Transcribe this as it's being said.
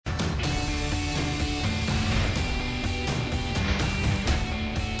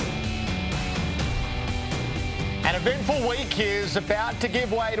eventful week is about to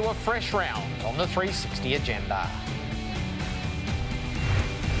give way to a fresh round on the 360 agenda.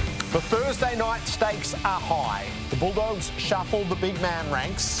 The Thursday night stakes are high. The Bulldogs shuffle the big man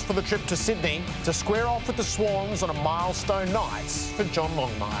ranks for the trip to Sydney to square off with the Swans on a milestone night for John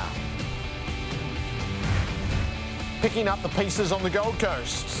Longmire. Picking up the pieces on the Gold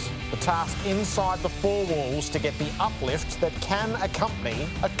Coast. The task inside the four walls to get the uplift that can accompany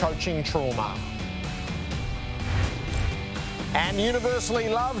a coaching trauma. And universally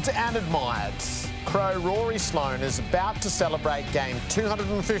loved and admired, Crow Rory Sloane is about to celebrate game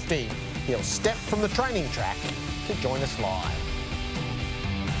 250. He'll step from the training track to join us live.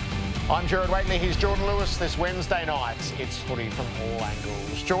 I'm Gerard Waitley, he's Jordan Lewis. This Wednesday night, it's footy from all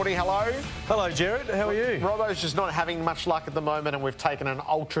angles. Geordie, hello. Hello, Gerard. How are you? Robbo's just not having much luck at the moment, and we've taken an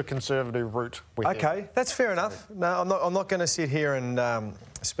ultra-conservative route with him. Okay, that's fair enough. No, I'm not going to sit here and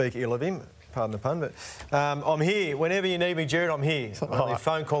speak ill of him. Pardon the pun, but I'm here. Whenever you need me, Gerard, I'm here. I'm only a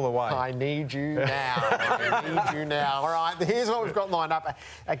phone call away. I need you now. I need you now. All right, here's what we've got lined up.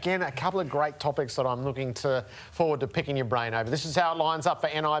 Again, a couple of great topics that I'm looking forward to picking your brain over. This is how it lines up for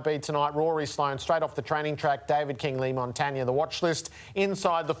NIB tonight. Rory Sloane, straight off the training track. David King, Lee Montagna, the watch list.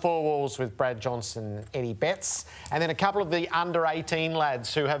 Inside the four walls with Brad Johnson, Eddie Betts. And then a couple of the under-18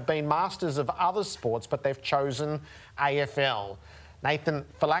 lads who have been masters of other sports, but they've chosen AFL. Nathan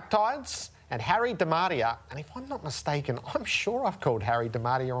Phylactides and Harry DiMaria, and if I'm not mistaken, I'm sure I've called Harry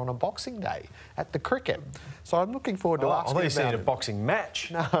DiMaria on a Boxing Day at the cricket. So I'm looking forward to asking about it. I thought you said a boxing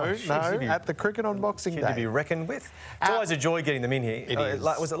match. No, at the cricket on Boxing Day. To be reckoned with. It's always a joy getting them in here. It is.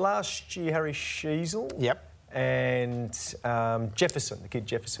 Was it last year Harry Sheasel? Yep. And Jefferson, the kid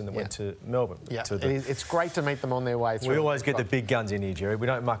Jefferson that went to Melbourne. Yeah, it's great to meet them on their way through. We always get the big guns in here, Jerry. We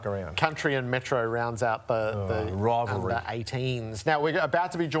don't muck around. Country and Metro rounds out the rivalry. Under-18s. Now, we're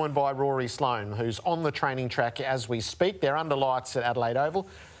about to be joined by Rory Sloane, who's on the training track as we speak. They're under lights at Adelaide Oval.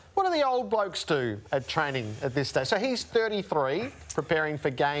 What do the old blokes do at training at this stage? So he's 33, preparing for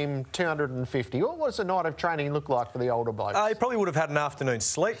game 250. What does a night of training look like for the older blokes? He probably would have had an afternoon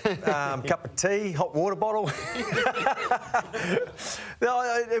sleep, cup of tea, hot water bottle.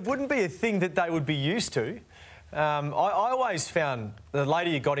 No, it wouldn't be a thing that they would be used to. I always found the later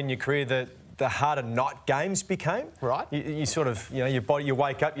you got in your career, the harder night games became. Right. You sort of, your body, you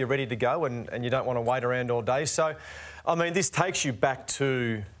wake up, you're ready to go, and you don't want to wait around all day. So, I mean, this takes you back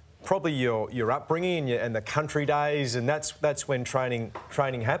to probably your upbringing and the country days, and that's when training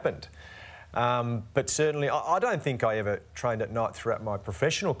happened. But certainly, I don't think I ever trained at night throughout my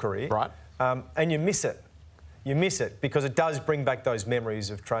professional career. Right. And you miss it. You miss it because it does bring back those memories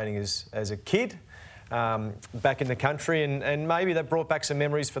of training as a kid back in the country, and maybe that brought back some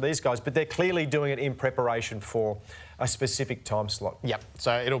memories for these guys, but they're clearly doing it in preparation for a specific time slot. Yep,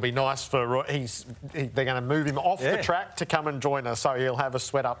 so it'll be nice for... they're going to move him off the track to come and join us, so he'll have a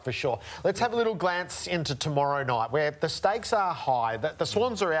sweat up for sure. Let's have a little glance into tomorrow night, where the stakes are high. The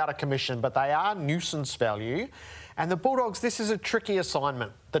Swans are out of commission, but they are nuisance value. And the Bulldogs, this is a tricky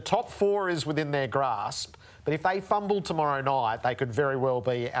assignment. The top four is within their grasp, but if they fumble tomorrow night, they could very well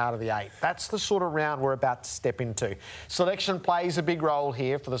be out of the 8. That's the sort of round we're about to step into. Selection plays a big role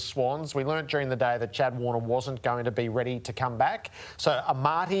here for the Swans. We learnt during the day that Chad Warner wasn't going to be ready to come back. So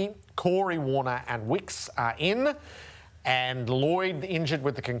Amati, Corey Warner and Wicks are in. And Lloyd injured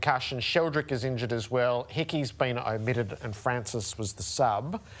with the concussion. Sheldrick is injured as well. Hickey's been omitted and Francis was the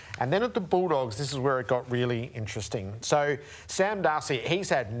sub. And then at the Bulldogs, this is where it got really interesting. So Sam Darcy, he's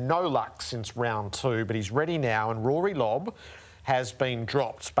had no luck since round 2, but he's ready now. And Rory Lobb has been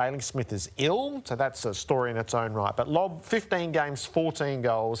dropped. Bailey Smith is ill, so that's a story in its own right. But Lobb, 15 games, 14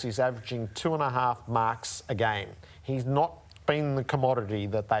 goals. He's averaging 2.5 marks a game. He's not been the commodity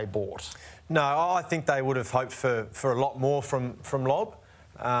that they bought. No, I think they would have hoped for a lot more from Lobb.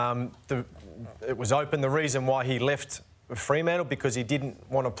 It was open the reason why he left Fremantle, because he didn't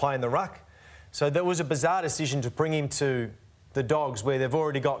want to play in the ruck. So that was a bizarre decision to bring him to the Dogs, where they've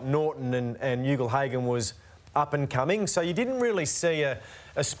already got Norton and Ugle-Hagan was up and coming. So you didn't really see a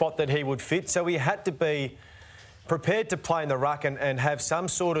spot that he would fit. So he had to be prepared to play in the ruck and have some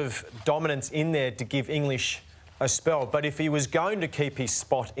sort of dominance in there to give English a spell. But if he was going to keep his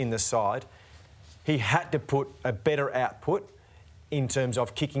spot in the side, he had to put a better output in terms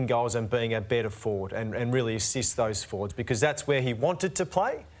of kicking goals and being a better forward and really assist those forwards, because that's where he wanted to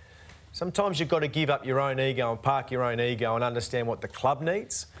play. Sometimes you've got to give up your own ego and park your own ego and understand what the club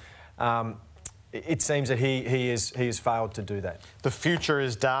needs. It seems that he has failed to do that. The future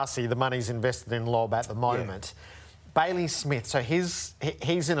is Darcy. The money's invested in Lobb at the moment. Yeah. Bailey Smith, so he's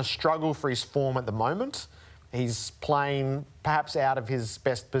in a struggle for his form at the moment. He's playing perhaps out of his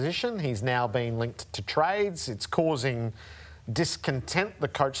best position. He's now been linked to trades. It's causing discontent. The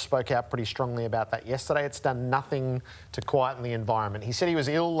coach spoke out pretty strongly about that yesterday. It's done nothing to quieten the environment. He said he was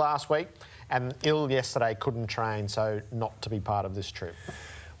ill last week and ill yesterday, couldn't train, so not to be part of this trip.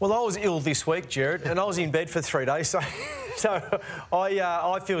 Well, I was ill this week, Jared, and I was in bed for 3 days, so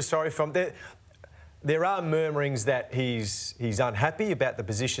I feel sorry for him. There are murmurings that he's unhappy about the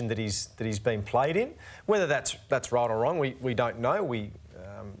position that he's been played in. Whether that's right or wrong, we don't know. We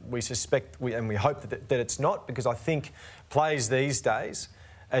suspect and we hope that it's not, because I think players these days,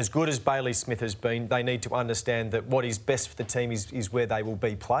 as good as Bailey Smith has been, they need to understand that what is best for the team is where they will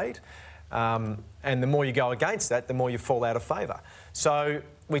be played. And the more you go against that, the more you fall out of favour. So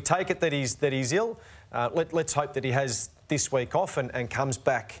we take it that he's ill. Let's hope that he has this week off and comes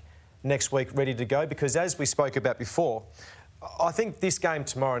back next week ready to go, because as we spoke about before, I think this game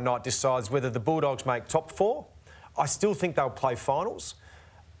tomorrow night decides whether the Bulldogs make top 4. I still think they'll play finals.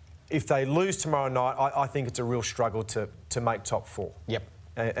 If they lose tomorrow night, I think it's a real struggle to make top 4. Yep.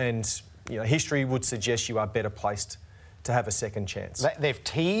 And you know, history would suggest you are better placed to have a second chance. They've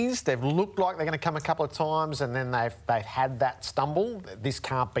teased, they've looked like they're going to come a couple of times, and then they've had that stumble. This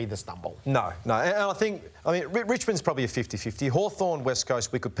can't be the stumble. No. And I mean, Richmond's probably a 50-50. Hawthorn, West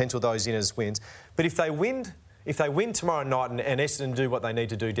Coast, we could pencil those in as wins. But if they win tomorrow night and Essendon do what they need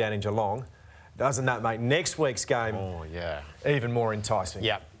to do down in Geelong, doesn't that make next week's game even more enticing?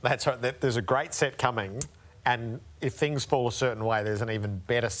 Yeah, that's right. There's a great set coming, and if things fall a certain way, there's an even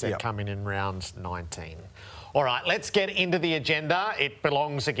better set coming in round 19. All right, let's get into the agenda. It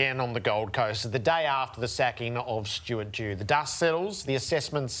belongs again on the Gold Coast. The day after the sacking of Stuart Dew. The dust settles, the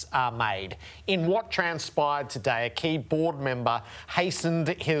assessments are made. In what transpired today, a key board member hastened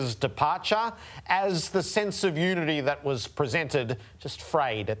his departure as the sense of unity that was presented just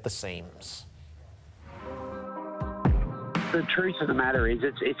frayed at the seams. The truth of the matter is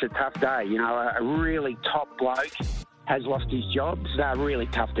it's a tough day. You know, a really top bloke has lost his job. They're really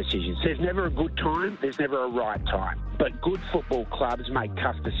tough decisions. There's never a good time, there's never a right time. But good football clubs make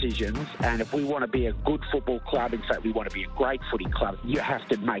tough decisions, and if we want to be a good football club, in fact we want to be a great footy club, you have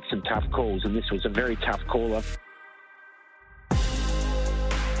to make some tough calls, and this was a very tough call.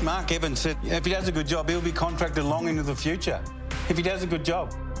 Mark Evans said if he does a good job, he'll be contracted long into the future. If he does a good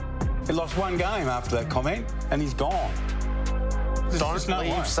job. He lost one game after that comment, and he's gone. Don't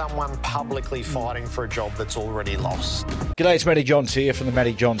leave someone publicly fighting for a job that's already lost. G'day, it's Matty Johns here from the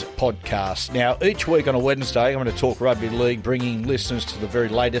Matty Johns podcast. Now, each week on a Wednesday, I'm going to talk rugby league, bringing listeners to the very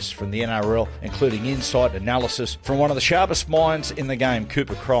latest from the NRL, including insight, analysis from one of the sharpest minds in the game,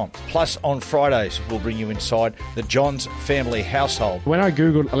 Cooper Cronk. Plus, on Fridays, we'll bring you inside the Johns family household. When I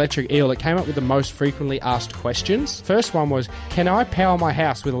googled electric eel, it came up with the most frequently asked questions. First one was, can I power my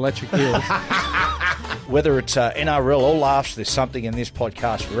house with electric eels? Whether it's NRL or laughs, there's something in this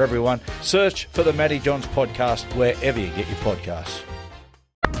podcast for everyone. Search for the Matty Johns podcast wherever you get your podcasts.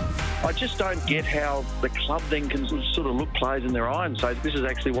 I just don't get how the club then can sort of look players in their eye and say, this is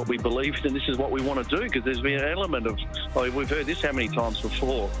actually what we believed and this is what we want to do, because there's been an element of, we've heard this how many times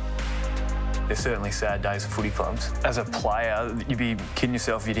before. There's certainly sad days for footy clubs. As a player, you'd be kidding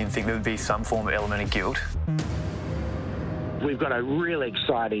yourself if you didn't think there would be some form of element of guilt. We've got a really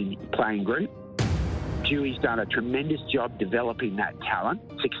exciting playing group. Dewey's done a tremendous job developing that talent.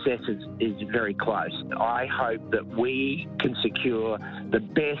 Success is very close. I hope that we can secure the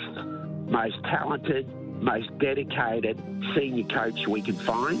best, most talented, most dedicated senior coach we can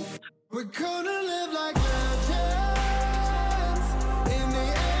find. We're gonna live like legends in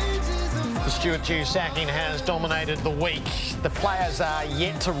the ages of... The Stuart Dew sacking has dominated the week. The players are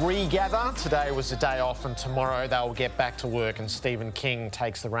yet to regather. Today was a day off, and tomorrow they'll get back to work, and Stephen King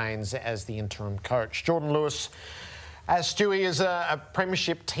takes the reins as the interim coach. Jordan Lewis, as Stewie is a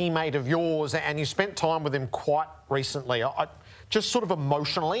premiership teammate of yours, and you spent time with him quite recently. Just sort of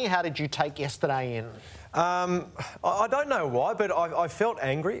emotionally, how did you take yesterday in? I don't know why, but I felt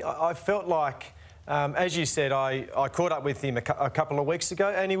angry. I felt like... as you said, I caught up with him a couple of weeks ago,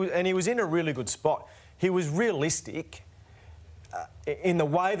 and he was in a really good spot. He was realistic in the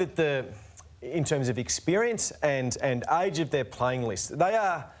way that in terms of experience and age of their playing list. They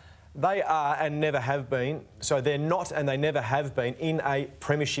are and never have been. So they're not and they never have been in a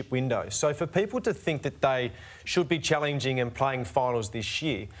premiership window. So for people to think that they should be challenging and playing finals this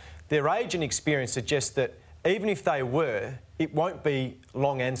year, their age and experience suggests that even if they were, it won't be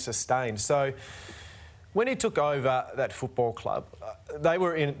long and sustained. So when he took over that football club, they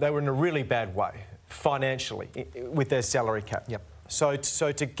were in a really bad way financially with their salary cap. Yep. So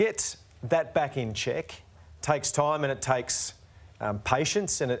to get that back in check takes time, and it takes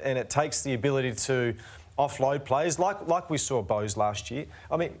patience, and it takes the ability to offload players, like we saw Bose last year.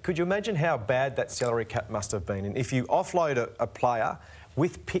 I mean, could you imagine how bad that salary cap must have been? And if you offload a player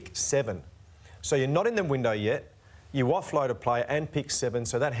with pick 7, so you're not in the window yet, you offload a player and pick 7,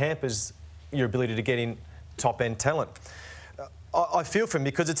 so that hampers your ability to get in top-end talent. I feel for him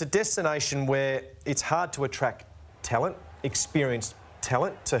because it's a destination where it's hard to attract talent, experienced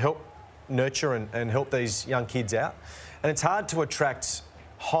talent, to help nurture and help these young kids out. And it's hard to attract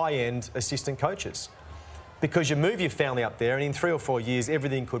high-end assistant coaches because you move your family up there and in 3 or 4 years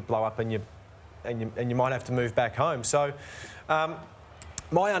everything could blow up and you might have to move back home. So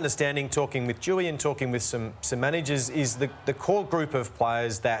my understanding, talking with Dewey and talking with some managers, is the core group of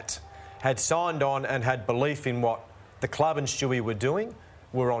players that had signed on and had belief in what the club and Stewie were doing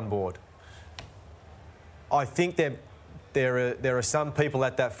were on board. I think there are some people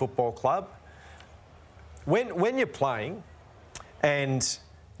at that football club, when you're playing and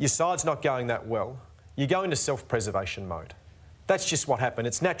your side's not going that well, you go into self-preservation mode. That's just what happened.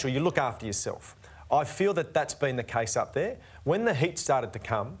 It's natural. You look after yourself. I feel that that's been the case up there. When the heat started to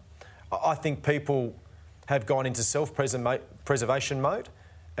come, I think people have gone into self-preservation mode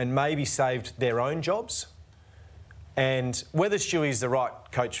and maybe saved their own jobs. And whether Stewie's the right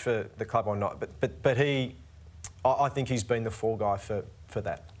coach for the club or not, but I think he's been the fall guy for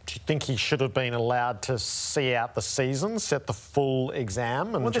that. Do you think he should have been allowed to see out the season, set the full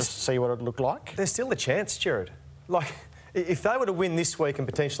exam and just see what it looked like? There's still a chance, Jared. Like, if they were to win this week and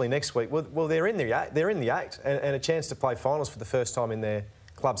potentially next week, well they're in the 8 and a chance to play finals for the first time in their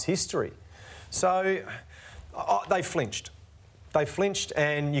club's history. So they flinched. They flinched,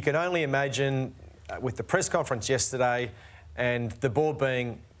 and you can only imagine with the press conference yesterday and the board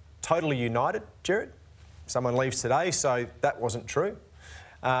being totally united, Jared. Someone leaves today, so that wasn't true.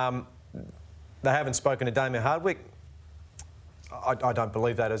 They haven't spoken to Damien Hardwick. I don't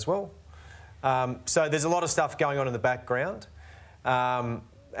believe that as well. So there's a lot of stuff going on in the background, and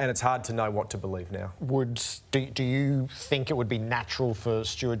it's hard to know what to believe now. Do you think it would be natural for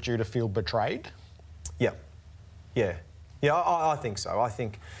Stuart Dew to feel betrayed? Yeah. I think so. I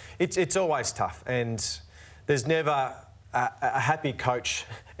think it's always tough, and there's never a happy coach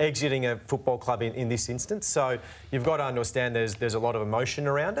exiting a football club in this instance. So you've got to understand there's a lot of emotion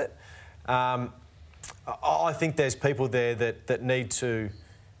around it. I think there's people there that need to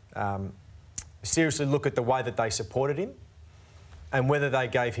seriously look at the way that they supported him and whether they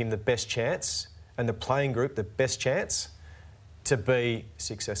gave him the best chance and the playing group the best chance to be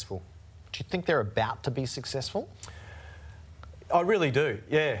successful. Do you think they're about to be successful? I really do,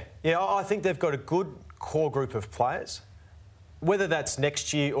 yeah. I think they've got a good core group of players. Whether that's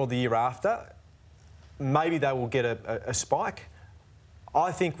next year or the year after, maybe they will get a spike.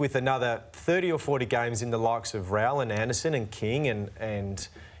 I think with another 30 or 40 games in the likes of Rowell and Anderson and King and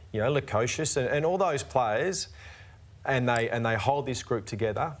Lukosius and all those players, and they hold this group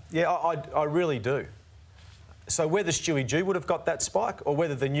together, I really do. So whether Stewie Dew would have got that spike or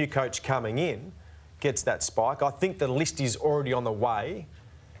whether the new coach coming in gets that spike, I think the list is already on the way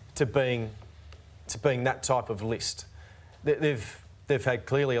to being that type of list. They've had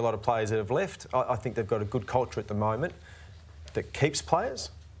clearly a lot of players that have left. I think they've got a good culture at the moment that keeps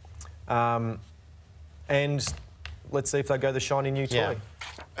players. And let's see if they go the shiny new toy. Yeah.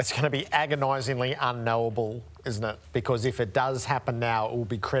 It's going to be agonisingly unknowable, isn't it? Because if it does happen now, it will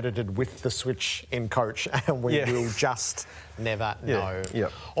be credited with the switch in coach and we will just never know. Yeah.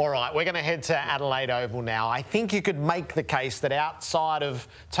 All right, we're going to head to Adelaide Oval now. I think you could make the case that outside of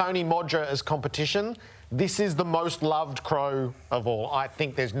Tony Modra as competition, this is the most loved Crow of all. I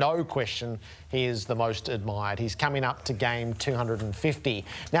think there's no question he is the most admired. He's coming up to game 250.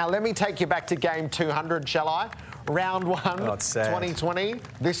 Now, let me take you back to game 200, shall I? Round 1, 2020.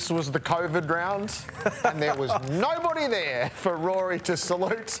 This was the COVID round, and there was nobody there for Rory to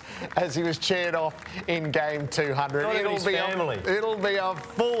salute as he was cheered off in game 200. It'll be a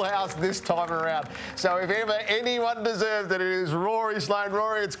full house this time around. So if ever anyone deserved it, it is Rory Sloane.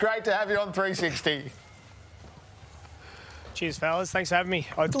 Rory, it's great to have you on 360. Cheers, fellas. Thanks for having me.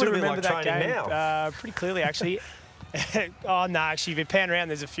 I do remember that game pretty clearly, actually. Oh, no, actually, if you pan around,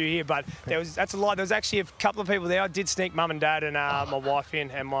 there's a few here, but that's a lot. There was actually a couple of people there. I did sneak mum and dad and my wife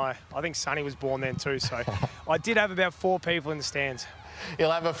in, and I think Sonny was born then too, so I did have about 4 people in the stands.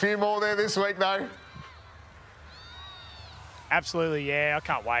 You'll have a few more there this week, though? Absolutely, yeah. I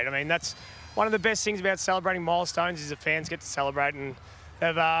can't wait. I mean, that's one of the best things about celebrating milestones is the fans get to celebrate, and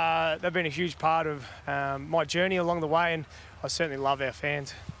they've been a huge part of my journey along the way, and I certainly love our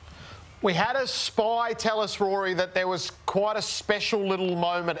fans. We had a spy tell us, Rory, that there was quite a special little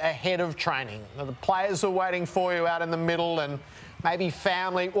moment ahead of training. The players were waiting for you out in the middle and maybe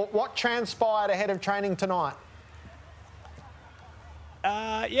family. What transpired ahead of training tonight?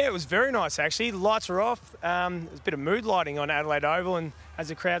 Yeah, it was very nice, actually. The lights were off. There was a bit of mood lighting on Adelaide Oval, and as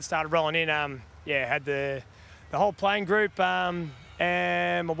the crowd started rolling in, had the whole playing group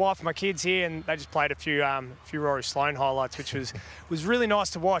and my wife and my kids here, and they just played a few Rory Sloane highlights, which was really nice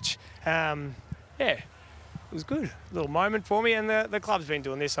to watch. It was good. A little moment for me, and the club's been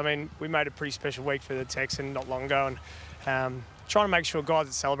doing this. I mean, we made a pretty special week for the Texan not long ago, and trying to make sure guys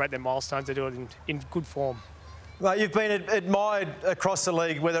that celebrate their milestones, they do it in good form. Well, you've been admired across the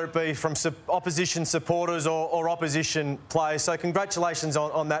league, whether it be from opposition supporters or opposition players, so congratulations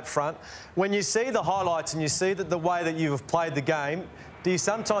on that front. When you see the highlights and you see that the way that you have played the game, do you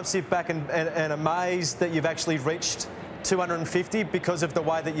sometimes sit back and amazed that you've actually reached 250 because of the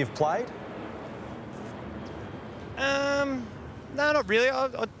way that you've played? No, not really.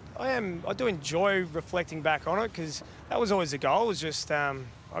 I do enjoy reflecting back on it, because that was always the goal. It was just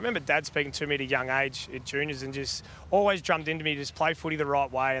I remember Dad speaking to me at a young age at juniors and just always drummed into me, just play footy the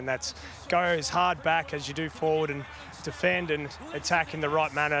right way, and that's go as hard back as you do forward and defend and attack in the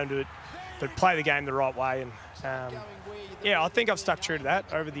right manner, but play the game the right way. And I think I've stuck true to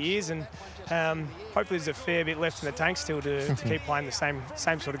that over the years, and hopefully there's a fair bit left in the tank still to keep playing the same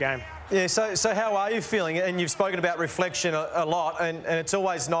sort of game. Yeah, so how are you feeling? And you've spoken about reflection a lot, and it's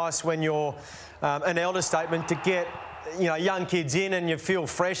always nice when you're an elder statement to get young kids in and you feel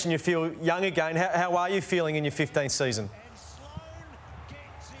fresh and you feel young again. How are you feeling in your 15th season?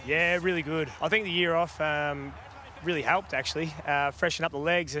 Yeah, really good. I think the year off really helped, actually, freshen up the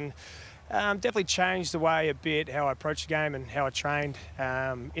legs, and definitely changed the way a bit how I approach the game and how I trained.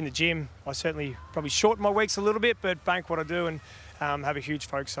 In the gym, I certainly probably shortened my weeks a little bit, but bank what I do and have a huge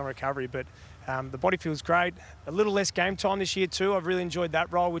focus on recovery. But the body feels great. A little less game time this year too. I've really enjoyed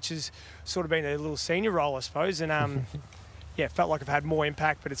that role, which has sort of been a little senior role, I suppose. And felt like I've had more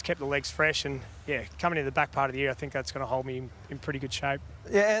impact, but it's kept the legs fresh. And coming into the back part of the year, I think that's going to hold me in pretty good shape.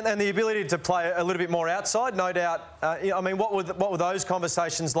 Yeah, and the ability to play a little bit more outside, no doubt. I mean, what were those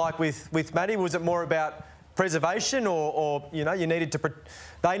conversations like with Matty? Was it more about preservation, or they needed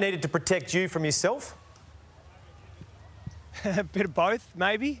to protect you from yourself? A bit of both,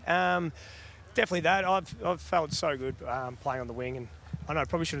 maybe. Definitely that. I've felt so good playing on the wing, and I know I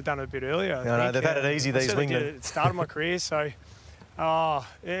probably should have done it a bit earlier. They've had it easy, these wingmen. At the start of my career, so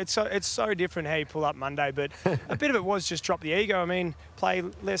it's so different how you pull up Monday. But a bit of it was just drop the ego. I mean, play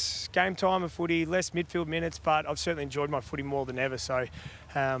less game time of footy, less midfield minutes, but I've certainly enjoyed my footy more than ever. So,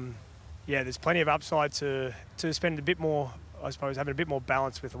 there's plenty of upside to spend a bit more, I suppose, having a bit more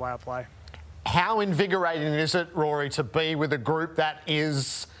balance with the way I play. How invigorating is it, Rory, to be with a group that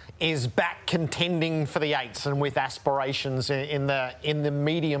is back contending for the eights and with aspirations in the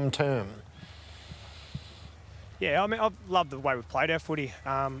medium term? Yeah, I mean, I've loved the way we've played our footy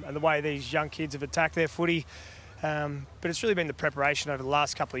and the way these young kids have attacked their footy. But it's really been the preparation over the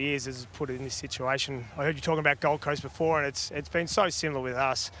last couple of years that's put it in this situation. I heard you talking about Gold Coast before, and it's been so similar with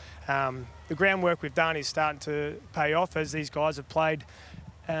us. The groundwork we've done is starting to pay off as these guys have played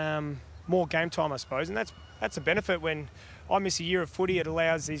more game time, I suppose, and that's a benefit. When I miss a year of footy, it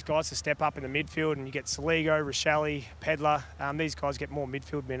allows these guys to step up in the midfield, and you get Saligo, Rochelle, Pedler. These guys get more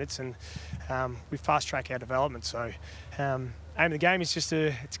midfield minutes, and we fast track our development. So aim of the game is just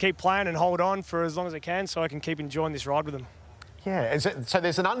to keep playing and hold on for as long as I can, so I can keep enjoying this ride with them. Yeah, so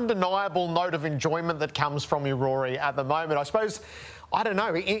there's an undeniable note of enjoyment that comes from you, Rory, at the moment. I suppose, I don't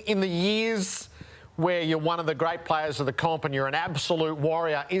know, in the years where you're one of the great players of the comp and you're an absolute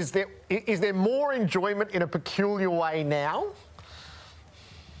warrior, is there more enjoyment in a peculiar way now?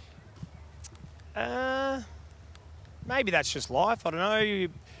 Maybe that's just life. I don't know.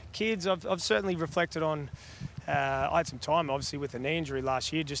 Kids, I've certainly reflected on. I had some time, obviously, with a knee injury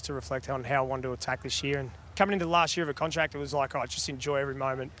last year, just to reflect on how I wanted to attack this year. And coming into the last year of a contract, it was like, just enjoy every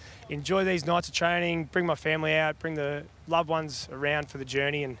moment. Enjoy these nights of training, bring my family out, bring the loved ones around for the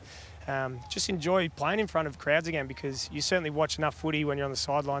journey, and just enjoy playing in front of crowds again, because you certainly watch enough footy when you're on the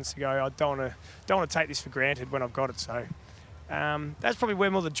sidelines to go, I don't want to take this for granted when I've got it. So that's probably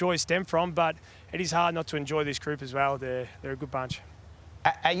where more the joy stem from, but it is hard not to enjoy this group as well. They're a good bunch.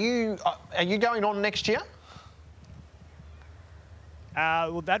 Are you going on next year?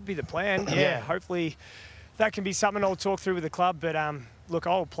 Well, that'd be the plan. Yeah, hopefully that can be something I'll talk through with the club. But look,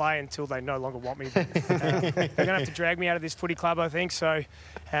 I'll play until they no longer want me. They're going to have to drag me out of this footy club, I think. So,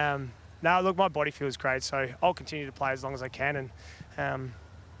 no, look, my body feels great. So I'll continue to play as long as I can. And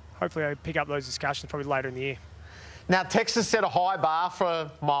hopefully I pick up those discussions probably later in the year. Now, Texas set a high bar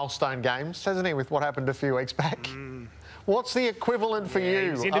for milestone games, hasn't he, with what happened a few weeks back? What's the equivalent for you? He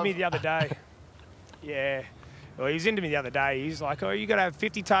was into me the other day. Yeah. Well, he was into me the other day. He's like, oh, you got to have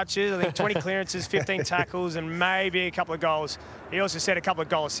 50 touches, I think 20 clearances, 15 tackles, and maybe a couple of goals. He also said a couple of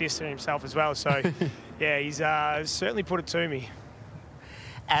goal assists to himself as well. So, yeah, he's certainly put it to me.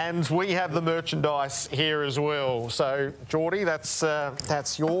 And we have the merchandise here as well. So, Geordie, that's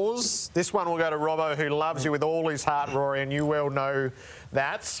yours. This one will go to Robbo, who loves you with all his heart, Rory, and you well know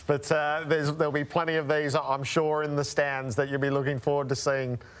that. But there'll be plenty of these, I'm sure, in the stands that you'll be looking forward to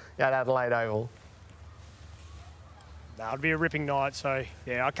seeing at Adelaide Oval. It'll be a ripping night. So,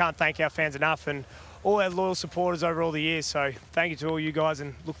 yeah, I can't thank our fans enough and all our loyal supporters over all the years. So thank you to all you guys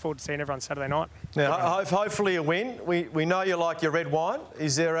and look forward to seeing everyone Saturday night. Now, hopefully a win. We know you like your red wine.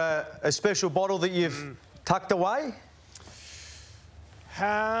 Is there a special bottle that you've tucked away?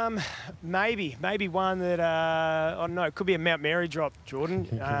 Maybe one that, I don't know, it could be a Mount Mary drop, Jordan.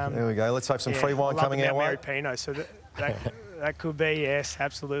 There we go. Let's have some free wine coming our way. Mount Mary Pinot, so that could be, yes,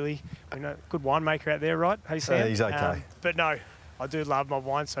 absolutely. We know, good winemaker out there, right? Hey, Sam? He's okay. But no, I do love my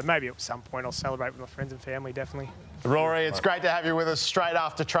wine, so maybe at some point I'll celebrate with my friends and family, definitely. Rory, it's great to have you with us straight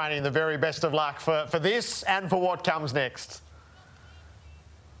after training. The very best of luck for this and for what comes next.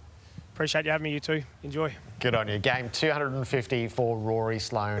 Appreciate you having me, you two. Enjoy. Good on you. Game 250 for Rory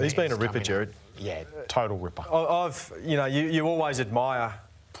Sloane. He's been a ripper, Jared. Yeah, total ripper. You always admire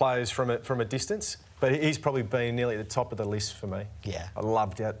players from a distance, but he's probably been nearly at the top of the list for me. Yeah. I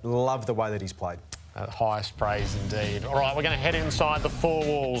loved the way that he's played. Highest praise indeed. All right, we're going to head inside the four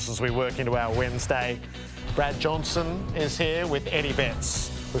walls as we work into our Wednesday. Brad Johnson is here with Eddie Betts.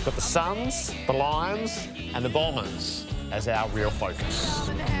 We've got the Suns, the Lions and the Bombers as our real focus.